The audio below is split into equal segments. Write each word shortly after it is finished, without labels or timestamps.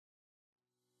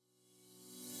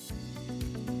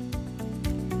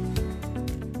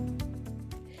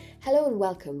Hello and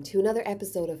welcome to another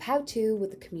episode of How To with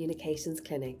the Communications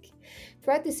Clinic.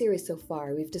 Throughout the series so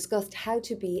far, we've discussed how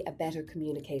to be a better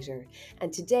communicator,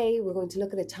 and today we're going to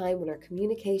look at a time when our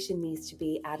communication needs to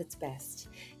be at its best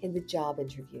in the job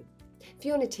interview.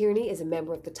 Fiona Tierney is a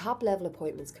member of the Top Level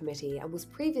Appointments Committee and was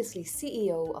previously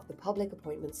CEO of the Public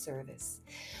Appointments Service.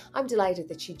 I'm delighted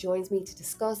that she joins me to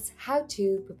discuss how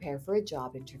to prepare for a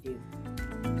job interview.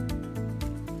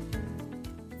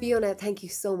 Fiona, thank you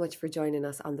so much for joining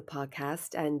us on the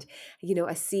podcast. And,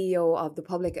 as CEO of the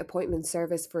Public Appointment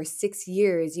Service for 6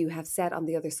 years, you have sat on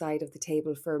the other side of the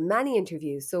table for many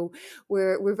interviews. So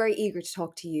we're very eager to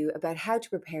talk to you about how to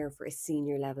prepare for a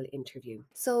senior level interview.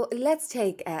 So let's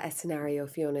take a scenario,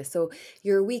 Fiona. So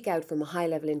you're a week out from a high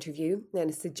level interview, and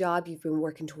it's the job you've been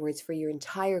working towards for your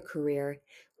entire career.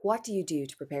 What do you do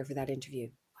to prepare for that interview?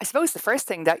 I suppose the first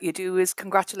thing that you do is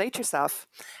congratulate yourself.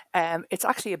 It's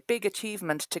actually a big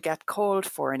achievement to get called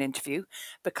for an interview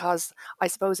because I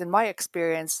suppose in my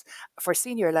experience for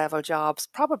senior level jobs,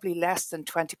 probably less than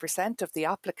 20% of the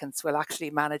applicants will actually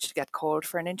manage to get called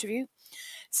for an interview.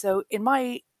 So in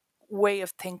my way of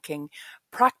thinking,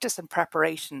 practice and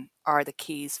preparation are the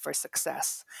keys for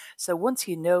success. So once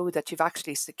you know that you've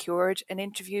actually secured an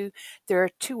interview, there are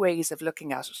two ways of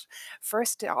looking at it.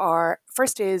 First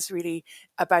is really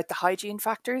about the hygiene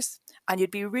factors, and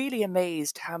you'd be really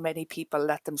amazed how many people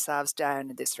let themselves down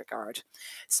in this regard.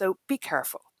 So be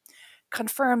careful.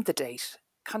 Confirm the date.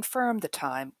 Confirm the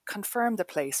time, confirm the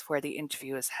place where the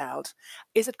interview is held.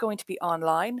 Is it going to be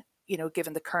online,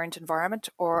 given the current environment,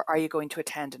 or are you going to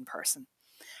attend in person?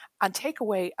 And take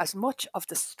away as much of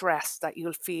the stress that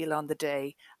you'll feel on the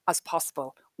day as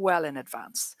possible well in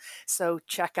advance. So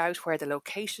check out where the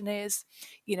location is.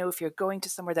 If you're going to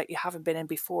somewhere that you haven't been in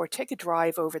before, take a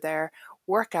drive over there,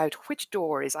 work out which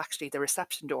door is actually the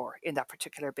reception door in that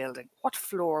particular building. What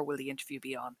floor will the interview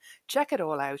be on? Check it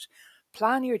all out.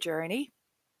 Plan your journey,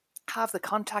 have the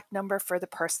contact number for the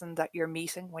person that you're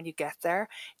meeting when you get there,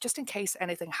 just in case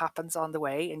anything happens on the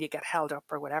way and you get held up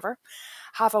or whatever.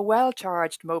 Have a well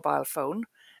charged mobile phone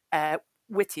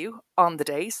with you on the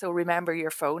day. So remember your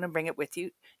phone and bring it with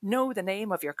you. Know the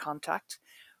name of your contact.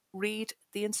 Read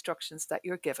the instructions that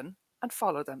you're given and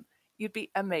follow them. You'd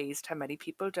be amazed how many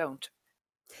people don't.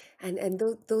 And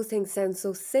those things sound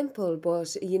so simple, but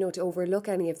to overlook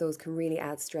any of those can really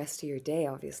add stress to your day,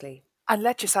 obviously. And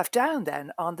let yourself down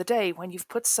then on the day when you've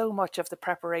put so much of the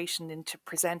preparation into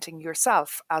presenting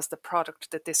yourself as the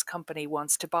product that this company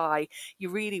wants to buy. You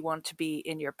really want to be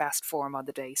in your best form on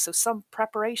the day. So some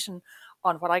preparation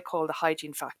on what I call the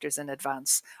hygiene factors in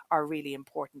advance are really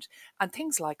important. And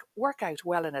things like work out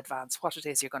well in advance what it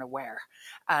is you're going to wear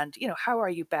and how are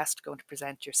you best going to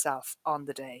present yourself on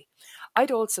the day.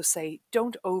 I'd also say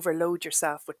don't overload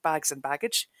yourself with bags and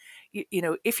baggage.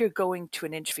 If you're going to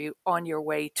an interview on your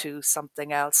way to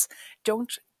something else,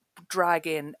 don't drag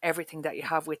in everything that you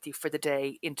have with you for the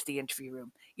day into the interview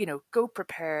room. Go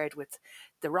prepared with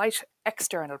the right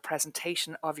external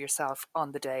presentation of yourself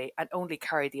on the day and only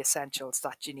carry the essentials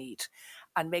that you need.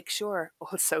 And make sure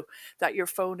also that your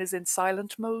phone is in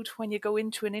silent mode when you go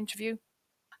into an interview.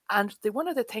 And the one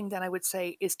other thing that I would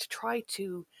say is to try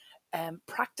to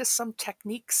practice some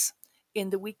techniques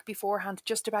in the week beforehand,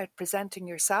 just about presenting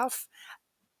yourself.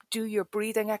 Do your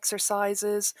breathing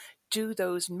exercises, do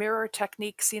those mirror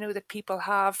techniques, that people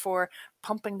have for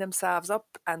pumping themselves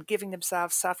up and giving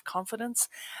themselves self-confidence,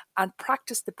 and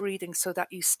practice the breathing so that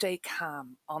you stay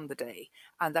calm on the day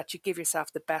and that you give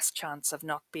yourself the best chance of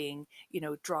not being,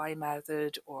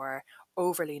 dry-mouthed or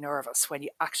overly nervous when you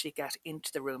actually get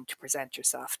into the room to present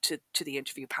yourself to the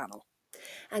interview panel.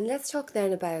 And let's talk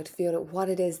then about, Fiona, what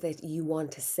it is that you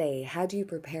want to say. How do you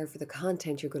prepare for the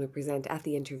content you're going to present at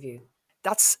the interview?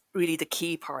 That's really the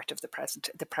key part of the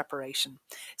preparation.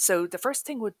 So the first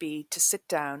thing would be to sit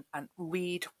down and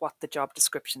read what the job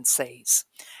description says.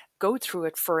 Go through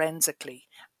it forensically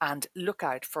and look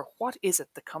out for what is it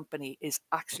the company is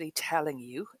actually telling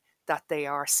you that they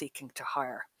are seeking to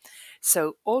hire.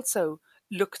 So also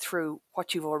look through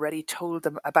what you've already told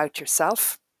them about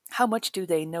yourself. How much do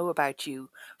they know about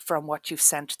you from what you've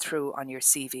sent through on your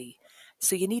CV?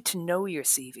 So you need to know your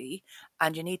CV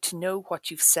and you need to know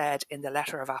what you've said in the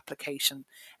letter of application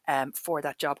for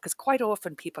that job, because quite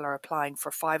often people are applying for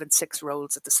 5 and 6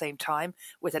 roles at the same time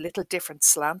with a little different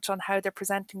slant on how they're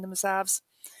presenting themselves.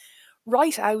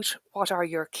 Write out what are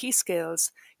your key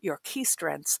skills, your key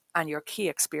strengths, and your key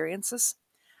experiences,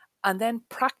 and then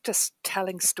practice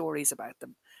telling stories about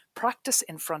them. Practice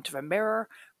in front of a mirror,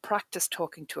 practice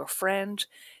talking to a friend,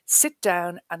 sit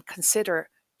down and consider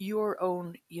your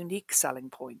own unique selling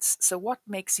points. So, what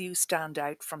makes you stand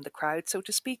out from the crowd, so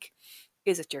to speak?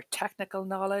 Is it your technical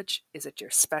knowledge? Is it your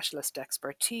specialist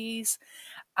expertise?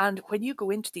 And when you go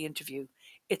into the interview,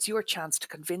 it's your chance to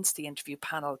convince the interview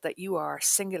panel that you are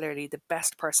singularly the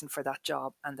best person for that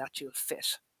job and that you'll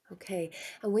fit. Okay.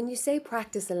 And when you say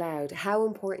practice aloud, how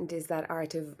important is that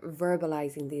art of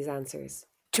verbalizing these answers?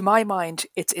 To my mind,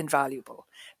 it's invaluable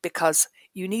because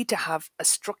you need to have a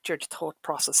structured thought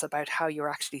process about how you're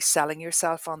actually selling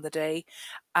yourself on the day,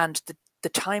 and the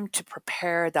time to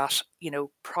prepare that,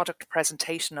 product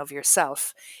presentation of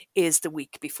yourself is the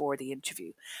week before the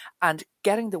interview. And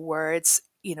getting the words,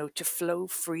 to flow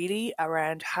freely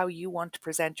around how you want to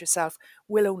present yourself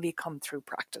will only come through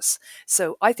practice.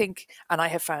 So I think, and I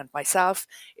have found myself,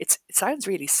 it sounds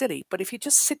really silly, but if you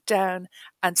just sit down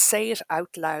and say it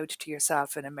out loud to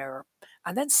yourself in a mirror,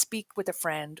 and then speak with a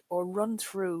friend or run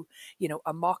through,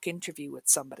 a mock interview with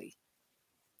somebody.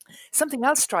 Something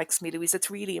else strikes me, Louise, that's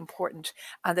really important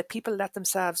and that people let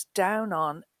themselves down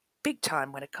on big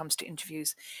time when it comes to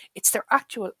interviews. It's their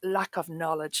actual lack of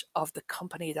knowledge of the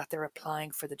company that they're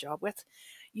applying for the job with.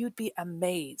 You'd be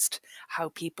amazed how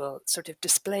people sort of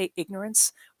display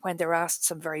ignorance when they're asked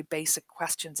some very basic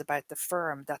questions about the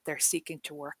firm that they're seeking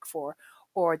to work for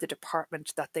or the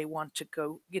department that they want to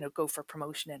go for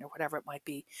promotion in or whatever it might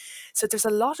be. So there's a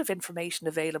lot of information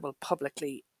available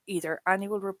publicly, either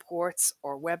annual reports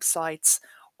or websites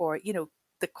or,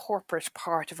 the corporate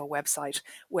part of a website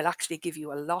will actually give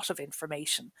you a lot of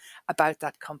information about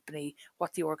that company,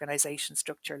 what the organization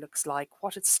structure looks like,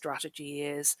 what its strategy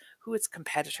is, who its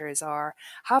competitors are.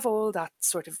 Have all that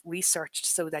sort of researched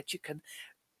so that you can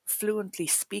fluently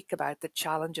speak about the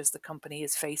challenges the company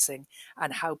is facing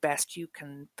and how best you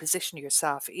can position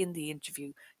yourself in the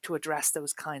interview to address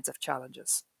those kinds of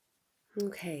challenges.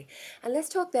 Okay. And let's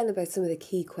talk then about some of the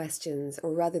key questions,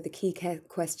 or rather the key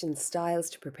question styles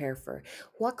to prepare for.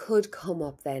 What could come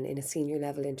up then in a senior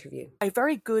level interview? A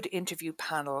very good interview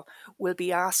panel will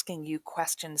be asking you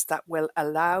questions that will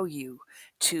allow you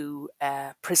to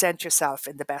present yourself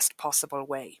in the best possible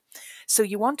way. So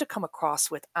you want to come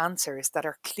across with answers that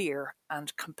are clear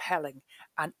and compelling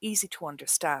and easy to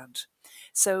understand.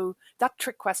 So that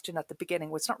trick question at the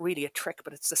beginning was not really a trick,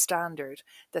 but it's the standard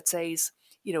that says,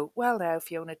 well, now,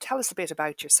 Fiona, tell us a bit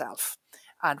about yourself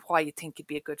and why you think you'd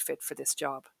be a good fit for this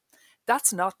job.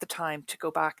 That's not the time to go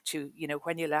back to,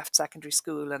 when you left secondary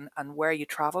school and where you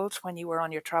traveled when you were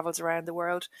on your travels around the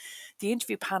world. The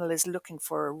interview panel is looking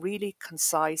for a really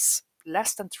concise,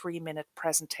 less than 3 minute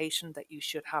presentation that you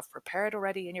should have prepared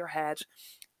already in your head,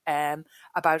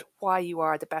 about why you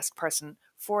are the best person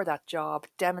for that job,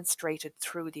 demonstrated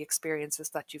through the experiences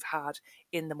that you've had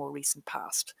in the more recent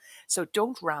past. So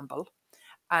don't ramble,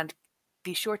 and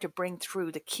be sure to bring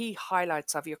through the key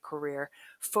highlights of your career,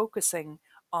 focusing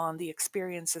on the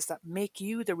experiences that make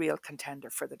you the real contender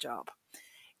for the job.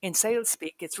 In sales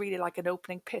speak, it's really like an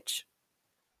opening pitch.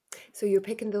 So you're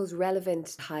picking those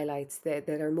relevant highlights that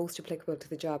are most applicable to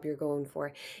the job you're going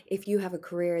for. If you have a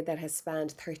career that has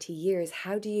spanned 30 years,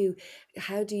 how do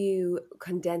you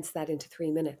condense that into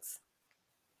 3 minutes?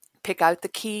 Pick out the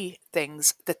key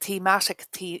things, the thematic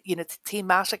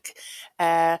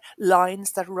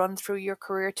lines that run through your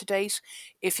career to date.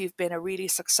 If you've been a really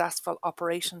successful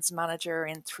operations manager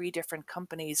in 3 different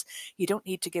companies, you don't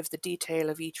need to give the detail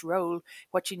of each role.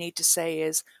 What you need to say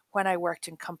is, when I worked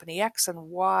in company X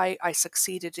and why I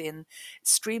succeeded in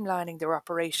streamlining their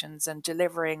operations and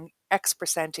delivering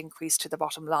X% increase to the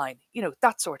bottom line.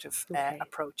 That sort of Okay.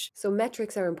 approach. So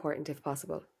metrics are important if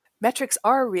possible. Metrics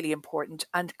are really important,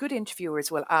 and good interviewers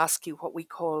will ask you what we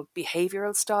call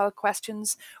behavioral style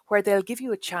questions, where they'll give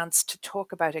you a chance to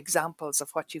talk about examples of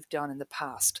what you've done in the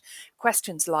past.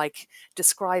 Questions like,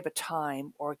 describe a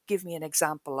time, or give me an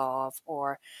example of,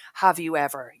 or have you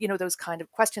ever, those kind of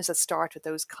questions that start with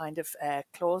those kind of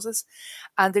clauses.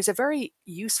 And there's a very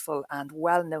useful and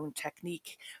well known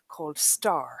technique called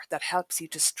STAR that helps you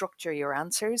to structure your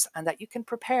answers and that you can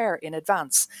prepare in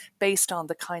advance based on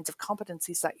the kinds of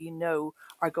competencies that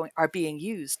are being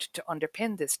used to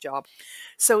underpin this job.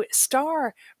 So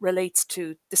STAR relates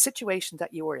to the situation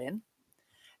that you were in,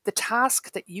 the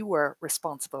task that you were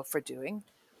responsible for doing,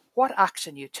 what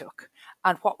action you took,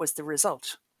 and what was the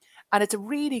result. And it's a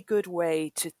really good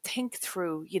way to think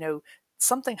through,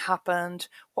 something happened.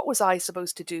 What was I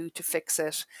supposed to do to fix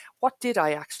it? What did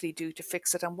I actually do to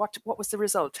fix it? And what was the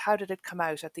result? How did it come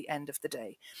out at the end of the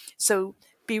day? So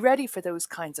Be ready for those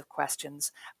kinds of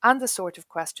questions, and the sort of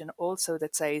question also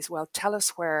that says, well, tell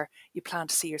us where you plan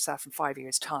to see yourself in 5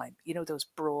 years' time. Those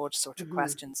broad sort of Hmm.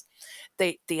 questions.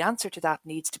 The answer to that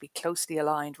needs to be closely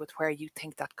aligned with where you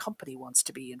think that company wants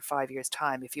to be in 5 years'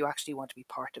 time if you actually want to be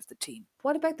part of the team.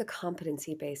 What about the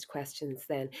competency based questions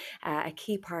then? A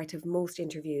key part of most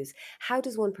interviews. How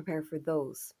does one prepare for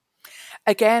those?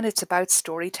 Again, it's about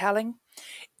storytelling.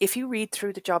 If you read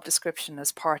through the job description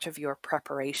as part of your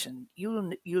preparation,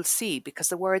 you'll see, because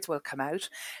the words will come out,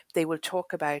 they will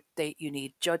talk about you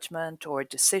need judgment or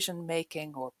decision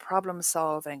making or problem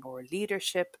solving or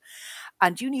leadership,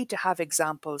 and you need to have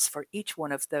examples for each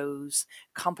one of those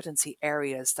competency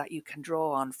areas that you can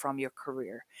draw on from your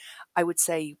career. I would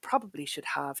say you probably should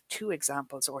have 2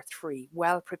 examples or 3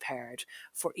 well prepared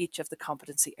for each of the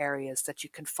competency areas that you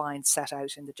can find set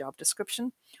out in the job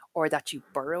description or that you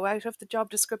burrow out of the job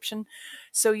description.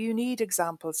 So you need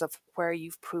examples of where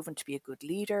you've proven to be a good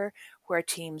leader, where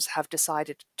teams have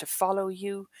decided to follow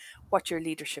you, what your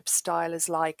leadership style is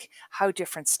like, how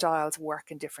different styles work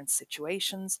in different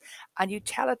situations, and you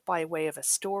tell it by way of a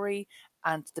story.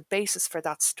 And the basis for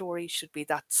that story should be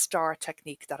that STAR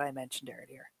technique that I mentioned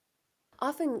earlier.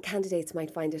 Often candidates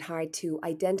might find it hard to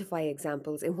identify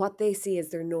examples in what they see as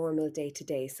their normal day to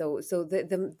day. So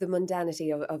the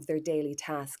mundanity of their daily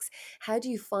tasks. How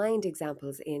do you find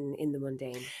examples in the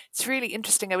mundane? It's really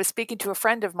interesting. I was speaking to a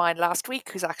friend of mine last week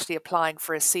who's actually applying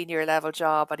for a senior level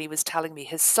job, and he was telling me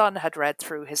his son had read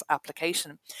through his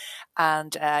application,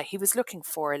 and he was looking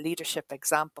for a leadership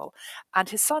example. And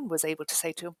his son was able to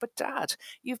say to him, "But Dad,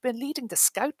 you've been leading the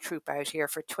scout troop out here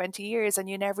for 20 years and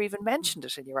you never even mentioned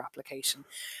it in your application."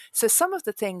 So some of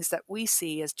the things that we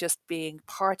see as just being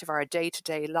part of our day to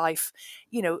day life,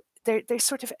 they're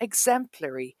sort of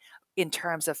exemplary in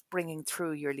terms of bringing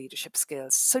through your leadership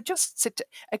skills. So just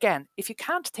again, if you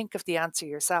can't think of the answer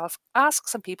yourself, ask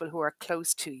some people who are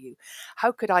close to you.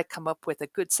 How could I come up with a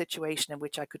good situation in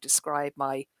which I could describe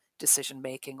my decision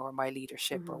making or my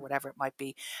leadership or Mhm. whatever it might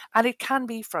be? And it can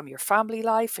be from your family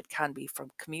life, it can be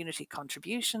from community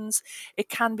contributions, it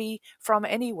can be from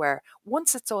anywhere,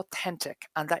 once it's authentic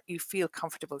and that you feel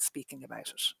comfortable speaking about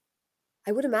it.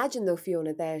 I would imagine, though,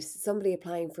 Fiona, that somebody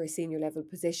applying for a senior level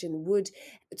position would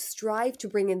strive to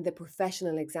bring in the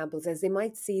professional examples, as they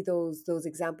might see those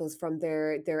examples from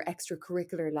their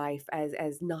extracurricular life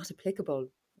as not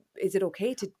applicable. Is it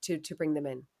okay to bring them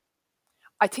in?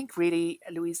 I think really,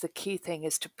 Louise, the key thing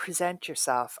is to present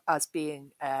yourself as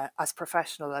being as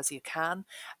professional as you can.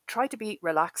 Try to be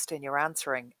relaxed in your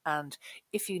answering. And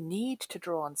if you need to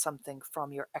draw on something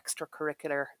from your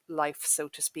extracurricular life, so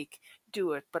to speak,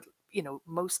 do it. But,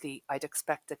 mostly I'd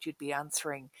expect that you'd be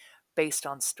answering based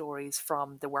on stories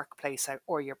from the workplace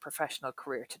or your professional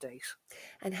career to date.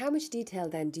 And how much detail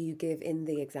then do you give in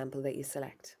the example that you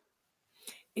select?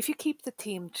 If you keep the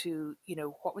theme to,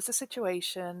 what was the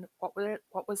situation, what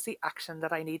was the action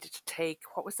that I needed to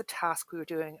take, what was the task we were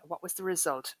doing, what was the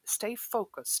result, stay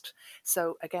focused.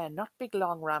 So again, not big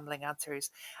long rambling answers,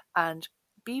 and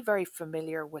be very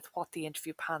familiar with what the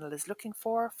interview panel is looking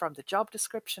for from the job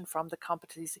description, from the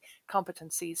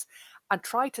competencies, and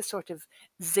try to sort of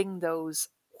zing those,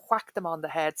 whack them on the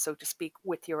head, so to speak,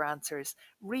 with your answers.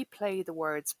 Replay the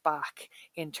words back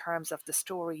in terms of the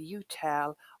story you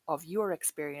tell of your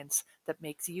experience that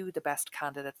makes you the best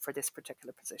candidate for this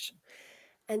particular position.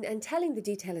 And telling the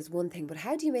detail is one thing, but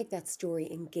how do you make that story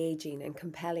engaging and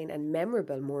compelling and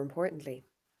memorable, more importantly?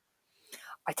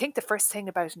 I think the first thing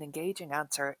about an engaging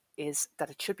answer is that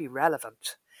it should be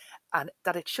relevant and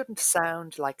that it shouldn't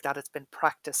sound like that it's been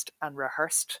practiced and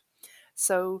rehearsed.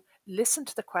 So listen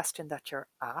to the question that you're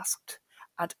asked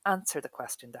and answer the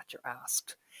question that you're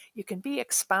asked. You can be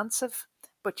expansive,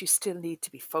 but you still need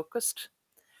to be focused.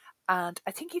 And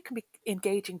I think you can be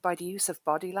engaging by the use of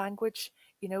body language,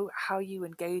 how you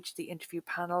engage the interview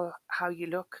panel, how you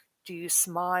look. Do you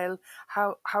smile?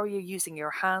 How are you using your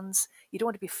hands? You don't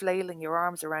want to be flailing your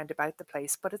arms around about the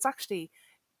place, but it's actually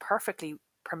perfectly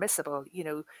permissible,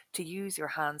 to use your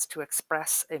hands to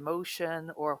express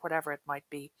emotion or whatever it might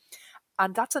be.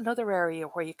 And that's another area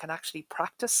where you can actually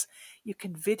practice. You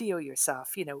can video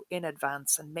yourself, in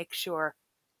advance and make sure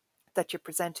that you're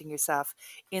presenting yourself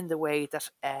in the way that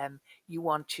you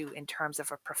want to in terms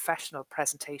of a professional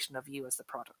presentation of you as the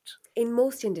product. In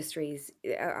most industries,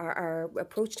 our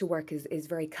approach to work is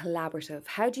very collaborative.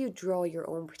 How do you draw your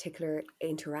own particular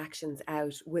interactions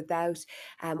out without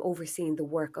overseeing the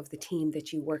work of the team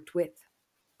that you worked with?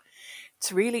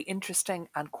 It's really interesting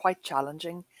and quite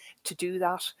challenging to do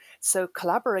that. So,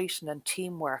 collaboration and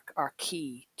teamwork are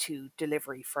key to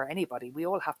delivery for anybody. We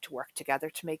all have to work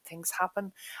together to make things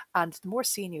happen. And the more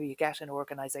senior you get in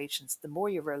organizations, the more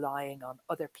you're relying on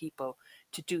other people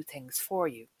to do things for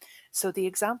you. So, the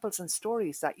examples and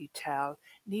stories that you tell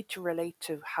need to relate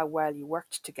to how well you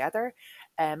worked together,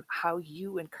 how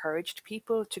you encouraged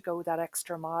people to go that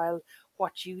extra mile,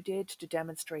 what you did to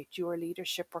demonstrate your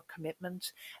leadership or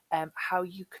commitment, how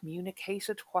you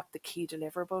communicated, what the key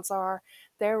deliverables are.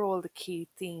 They're all the key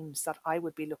themes that I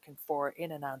would be looking for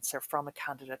in an answer from a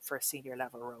candidate for a senior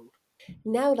level role.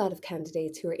 Now, a lot of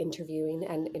candidates who are interviewing,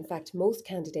 and in fact, most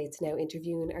candidates now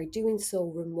interviewing, are doing so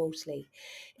remotely.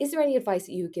 Is there any advice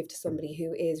that you would give to somebody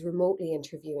who is remotely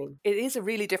interviewing? It is a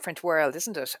really different world,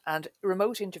 isn't it? And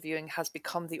remote interviewing has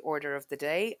become the order of the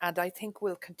day, and I think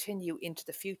will continue into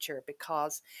the future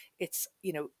because it's,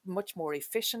 much more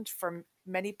efficient from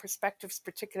many perspectives,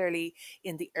 particularly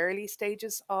in the early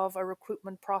stages of a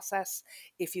recruitment process.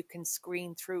 If you can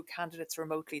screen through candidates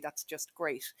remotely, that's just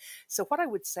great. So what I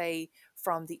would say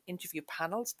from the interview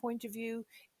panel's point of view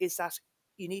is that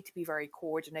you need to be very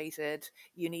coordinated.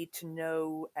 You need to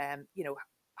know,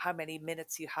 how many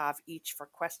minutes you have each for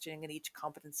questioning in each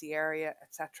competency area,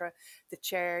 etc. The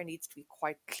chair needs to be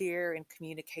quite clear in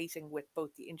communicating with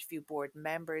both the interview board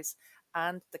members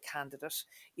and the candidate,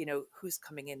 who's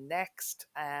coming in next.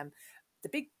 The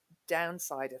big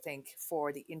downside, I think,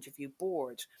 for the interview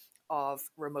board of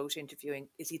remote interviewing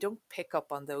is you don't pick up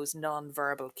on those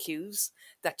non-verbal cues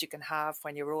that you can have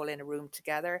when you're all in a room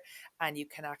together, and you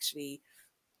can actually,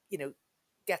 you know,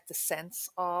 get the sense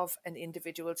of an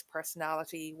individual's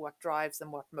personality, what drives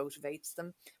them, what motivates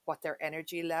them, what their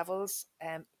energy levels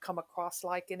come across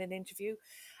like in an interview.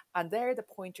 And they're the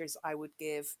pointers I would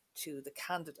give to the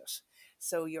candidate.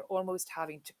 So you're almost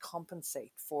having to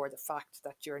compensate for the fact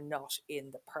that you're not in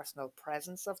the personal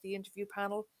presence of the interview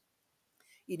panel.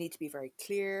 You need to be very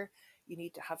clear. You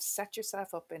need to have set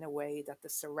yourself up in a way that the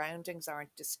surroundings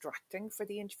aren't distracting for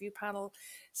the interview panel.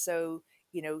 So,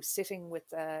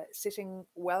 sitting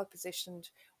well positioned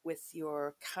with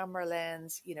your camera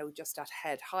lens, just at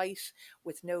head height,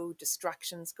 with no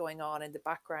distractions going on in the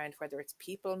background, whether it's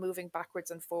people moving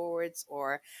backwards and forwards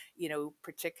or,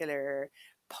 particular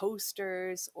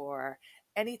posters or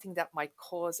anything that might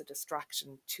cause a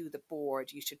distraction to the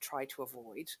board, you should try to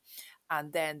avoid.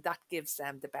 And then that gives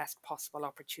them the best possible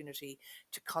opportunity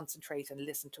to concentrate and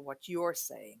listen to what you're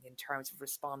saying in terms of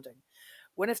responding.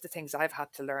 One of the things I've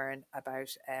had to learn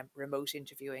about remote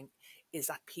interviewing is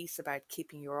that piece about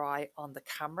keeping your eye on the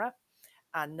camera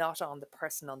and not on the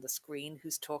person on the screen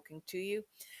who's talking to you,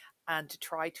 and to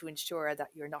try to ensure that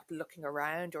you're not looking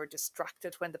around or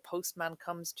distracted when the postman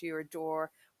comes to your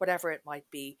door, whatever it might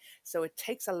be. So it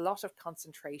takes a lot of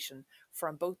concentration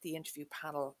from both the interview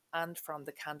panel and from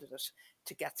the candidate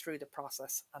to get through the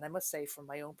process. And I must say, from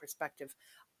my own perspective,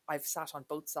 I've sat on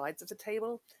both sides of the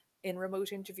table in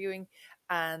remote interviewing,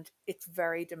 and it's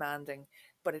very demanding.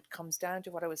 But it comes down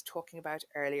to what I was talking about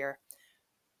earlier: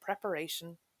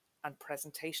 preparation and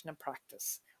presentation and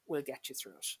practice will get you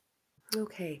through it.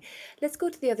 Okay, let's go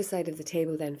to the other side of the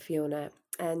table then, Fiona,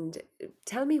 and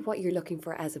tell me what you're looking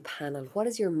for as a panel. What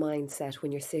is your mindset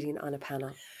when you're sitting on a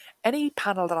panel? Any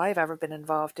panel that I've ever been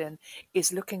involved in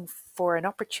is looking for an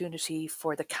opportunity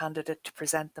for the candidate to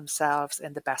present themselves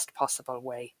in the best possible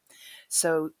way.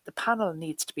 So the panel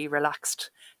needs to be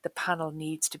relaxed. The panel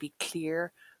needs to be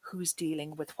clear who's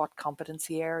dealing with what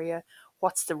competency area,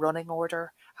 what's the running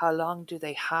order, how long do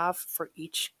they have for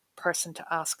each person to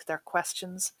ask their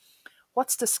questions,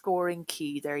 what's the scoring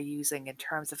key they're using in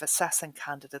terms of assessing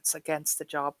candidates against the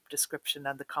job description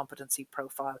and the competency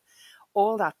profile.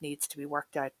 All that needs to be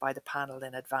worked out by the panel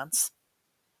in advance.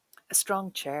 A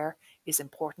strong chair is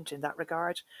important in that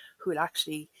regard, who will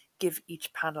actually give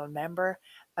each panel member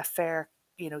a fair,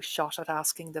 shot at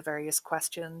asking the various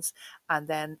questions, and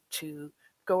then to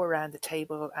go around the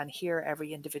table and hear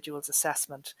every individual's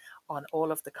assessment on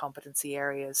all of the competency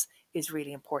areas is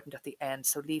really important at the end.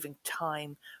 So leaving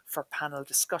time for panel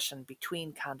discussion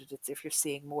between candidates if you're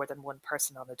seeing more than one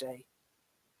person on a day.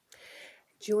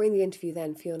 During the interview,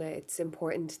 then, Fiona, it's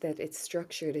important that it's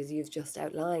structured as you've just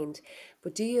outlined.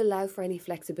 But do you allow for any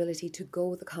flexibility to go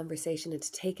with the conversation and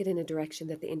to take it in a direction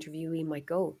that the interviewee might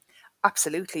go?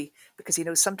 Absolutely, because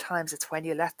sometimes it's when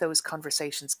you let those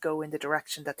conversations go in the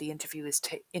direction that the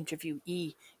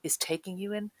interviewee is taking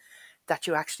you in, that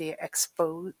you actually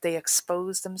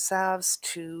expose themselves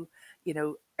to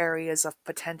areas of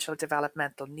potential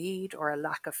developmental need or a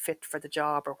lack of fit for the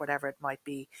job or whatever it might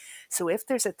be. So if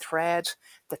there's a thread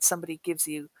that somebody gives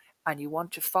you and you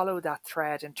want to follow that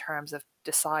thread in terms of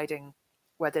deciding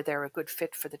whether they're a good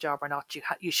fit for the job or not.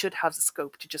 You should have the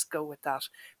scope to just go with that,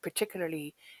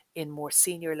 particularly in more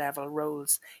senior level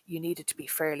roles. You need it to be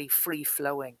fairly free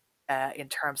flowing in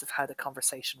terms of how the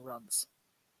conversation runs.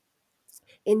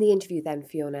 In the interview, then,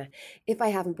 Fiona, if I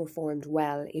haven't performed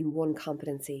well in one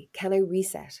competency, can I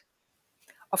reset?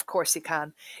 Of course you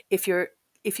can. If you're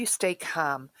if you stay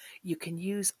calm, you can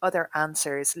use other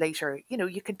answers later.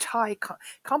 You can tie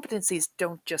competencies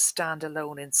don't just stand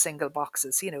alone in single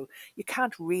boxes. You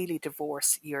can't really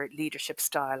divorce your leadership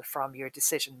style from your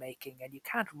decision making, and you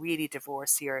can't really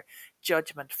divorce your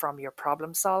judgment from your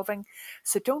problem solving.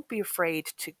 So don't be afraid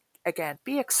to, again,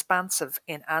 be expansive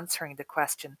in answering the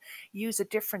question. Use a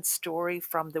different story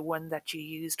from the one that you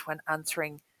used when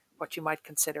answering what you might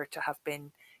consider to have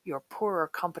been your poorer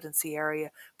competency area,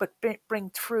 but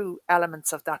bring through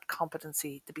elements of that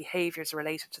competency, the behaviours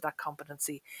related to that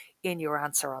competency, in your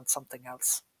answer on something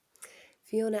else.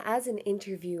 Fiona, as an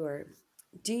interviewer,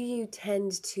 do you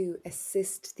tend to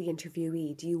assist the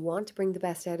interviewee? Do you want to bring the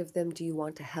best out of them? Do you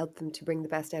want to help them to bring the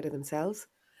best out of themselves?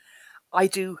 I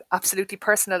do, absolutely,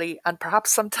 personally, and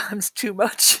perhaps sometimes too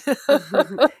much.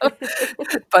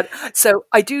 But so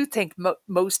I do think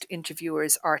most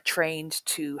interviewers are trained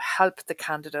to help the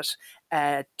candidate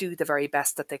do the very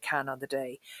best that they can on the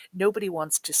day. Nobody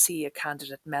wants to see a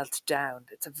candidate melt down.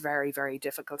 It's a very, very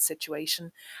difficult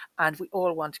situation. And we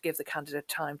all want to give the candidate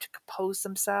time to compose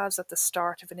themselves at the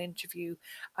start of an interview,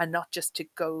 and not just to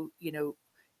go,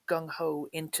 gung ho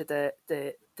into the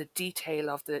detail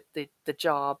of the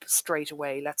job straight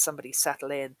away. Let somebody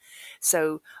settle in.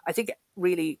 So I think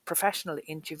really professional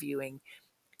interviewing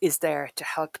is there to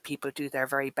help people do their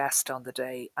very best on the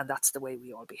day, and that's the way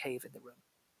we all behave in the room.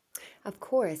 Of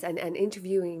course, and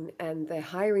interviewing and the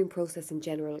hiring process in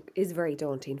general is very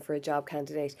daunting for a job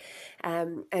candidate.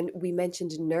 And we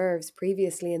mentioned nerves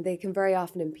previously, and they can very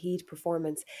often impede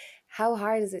performance. How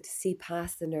hard is it to see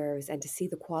past the nerves and to see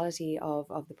the quality of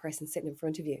the person sitting in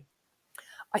front of you?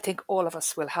 I think all of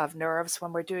us will have nerves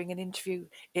when we're doing an interview.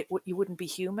 You wouldn't be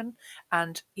human,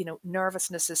 and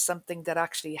nervousness is something that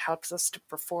actually helps us to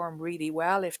perform really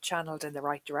well if channeled in the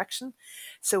right direction.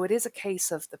 So it is a case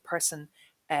of the person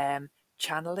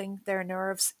channeling their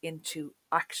nerves into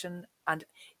action, and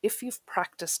if you've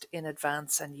practiced in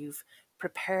advance and you've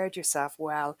prepared yourself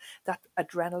well, that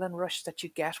adrenaline rush that you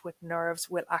get with nerves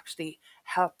will actually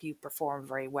help you perform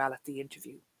very well at the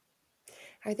interview.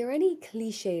 Are there any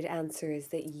cliched answers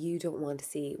that you don't want to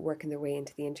see working their way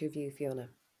into the interview, Fiona?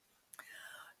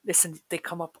 Listen, they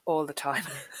come up all the time.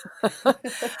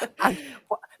 And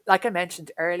like I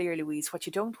mentioned earlier, Louise, what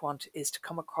you don't want is to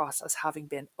come across as having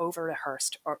been over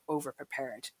rehearsed or over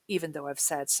prepared. Even though I've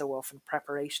said so often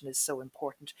preparation is so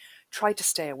important, try to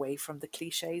stay away from the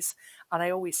cliches. And I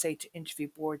always say to interview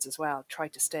boards as well, try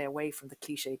to stay away from the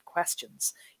cliched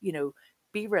questions. You know,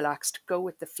 be relaxed, go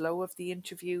with the flow of the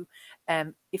interview.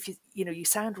 If you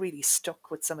sound really stuck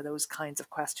with some of those kinds of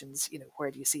questions,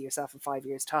 where do you see yourself in 5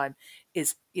 years' time,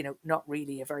 is not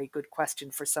really a very good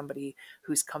question for somebody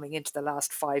who's coming into the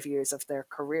last 5 years of their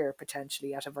career,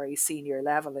 potentially at a very senior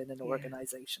level in an Yeah.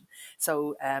 organization.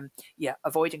 So yeah,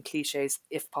 avoiding cliches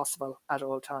if possible at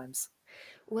all times.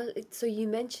 Well, so you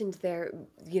mentioned there,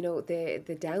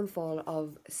 the downfall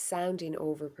of sounding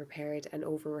over prepared and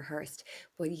over rehearsed,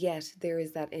 but yet there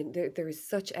is there is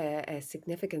such a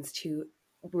significance to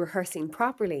rehearsing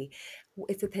properly.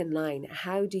 It's a thin line.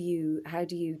 How do you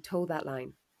toe that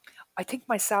line? I think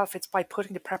myself, it's by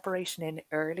putting the preparation in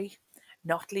early,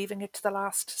 not leaving it to the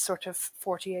last sort of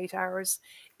 48 hours.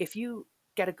 If you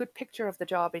get a good picture of the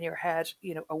job in your head,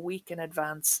 a week in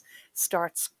advance,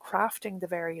 starts crafting the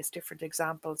various different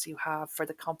examples you have for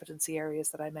the competency areas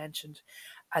that I mentioned,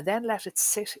 and then let it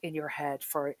sit in your head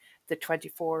for the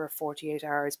 24 or 48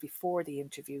 hours before the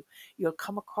interview, you'll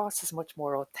come across as much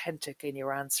more authentic in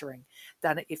your answering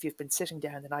than if you've been sitting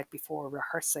down the night before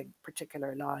rehearsing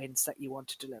particular lines that you want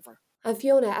to deliver. And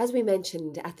Fiona, as we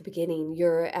mentioned at the beginning,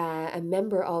 you're a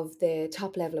member of the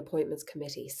top level appointments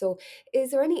committee. So,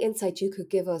 is there any insight you could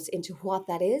give us into what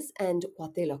that is and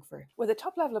what they look for? Well, the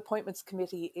top level appointments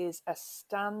committee is a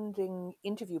standing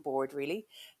interview board, really,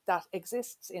 that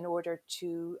exists in order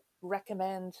to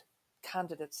recommend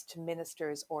candidates to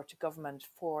ministers or to government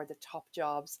for the top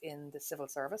jobs in the civil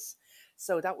service.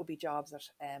 So that would be jobs at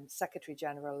secretary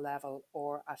general level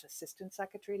or at assistant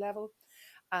secretary level.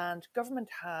 And government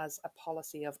has a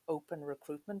policy of open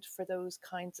recruitment for those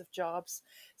kinds of jobs.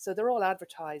 So they're all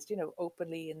advertised,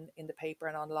 openly in the paper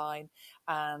and online.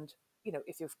 And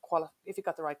if you've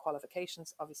got the right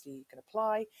qualifications, obviously you can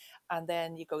apply, and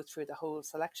then you go through the whole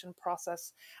selection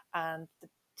process. And the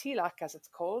TLAC, as it's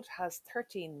called, has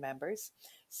 13 members,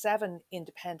 7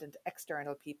 independent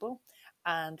external people,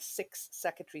 and 6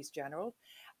 secretaries general.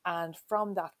 And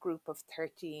from that group of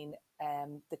 13,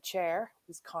 the chair,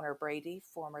 who's Conor Brady,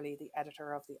 formerly the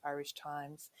editor of the Irish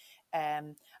Times,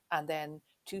 and then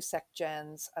 2 sec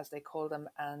gens, as they call them,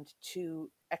 and 2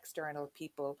 external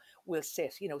people will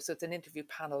sit, so it's an interview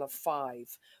panel of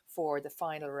 5 for the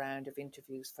final round of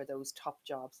interviews for those top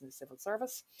jobs in the civil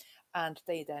service. And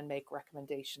they then make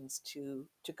recommendations to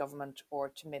government or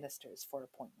to ministers for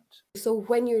appointment. So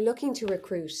when you're looking to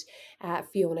recruit,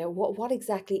 Fiona, what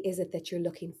exactly is it that you're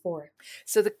looking for?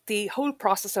 So the whole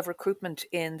process of recruitment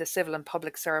in the civil and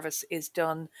public service is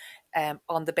done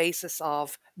on the basis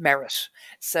of merit.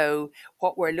 So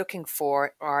what we're looking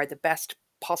for are the best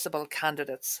possible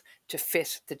candidates to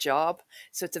fit the job.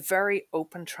 So it's a very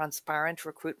open, transparent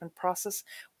recruitment process.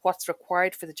 What's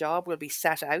required for the job will be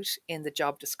set out in the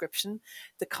job description.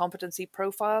 The competency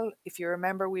profile, if you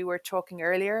remember, we were talking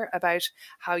earlier about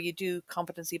how you do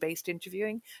competency-based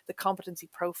interviewing. The competency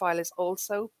profile is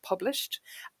also published,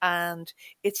 and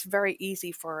it's very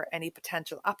easy for any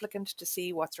potential applicant to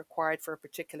see what's required for a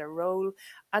particular role.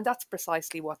 And that's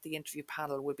precisely what the interview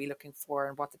panel would be looking for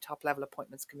and what the top level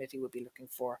appointments committee would be looking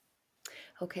for.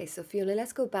 Okay, so Fiona,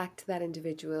 let's go back to that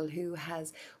individual who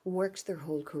has worked their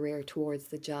whole career towards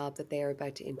the job that they are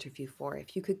about to interview for.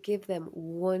 If you could give them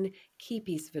one key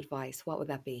piece of advice, what would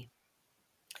that be?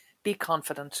 Be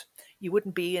confident. You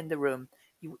wouldn't be in the room.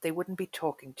 They wouldn't be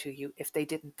talking to you if they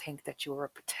didn't think that you were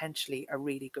potentially a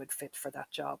really good fit for that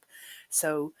job.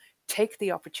 So take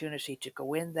the opportunity to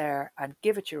go in there and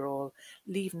give it your all.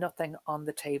 Leave nothing on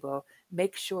the table.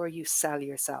 Make sure you sell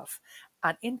yourself.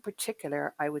 And in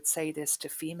particular, I would say this to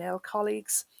female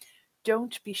colleagues: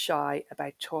 don't be shy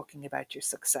about talking about your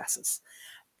successes.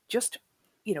 Just,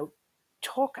 you know,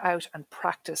 talk out and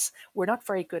practice. We're not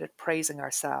very good at praising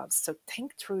ourselves. So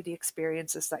think through the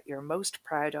experiences that you're most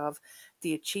proud of,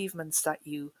 the achievements that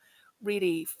you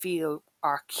really feel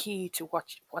are key to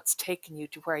what's taken you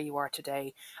to where you are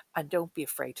today, and don't be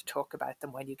afraid to talk about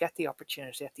them when you get the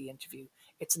opportunity at the interview.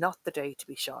 It's not the day to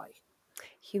be shy.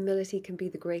 Humility can be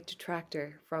the great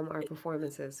detractor from our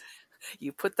performances.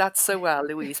 You put that so well,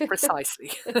 Louise,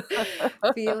 precisely.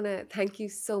 Fiona, thank you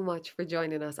so much for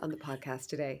joining us on the podcast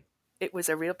today. It was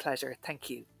a real pleasure. Thank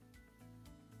you.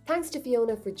 Thanks to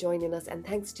Fiona for joining us, and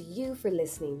thanks to you for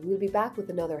listening. We'll be back with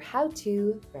another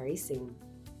how-to very soon.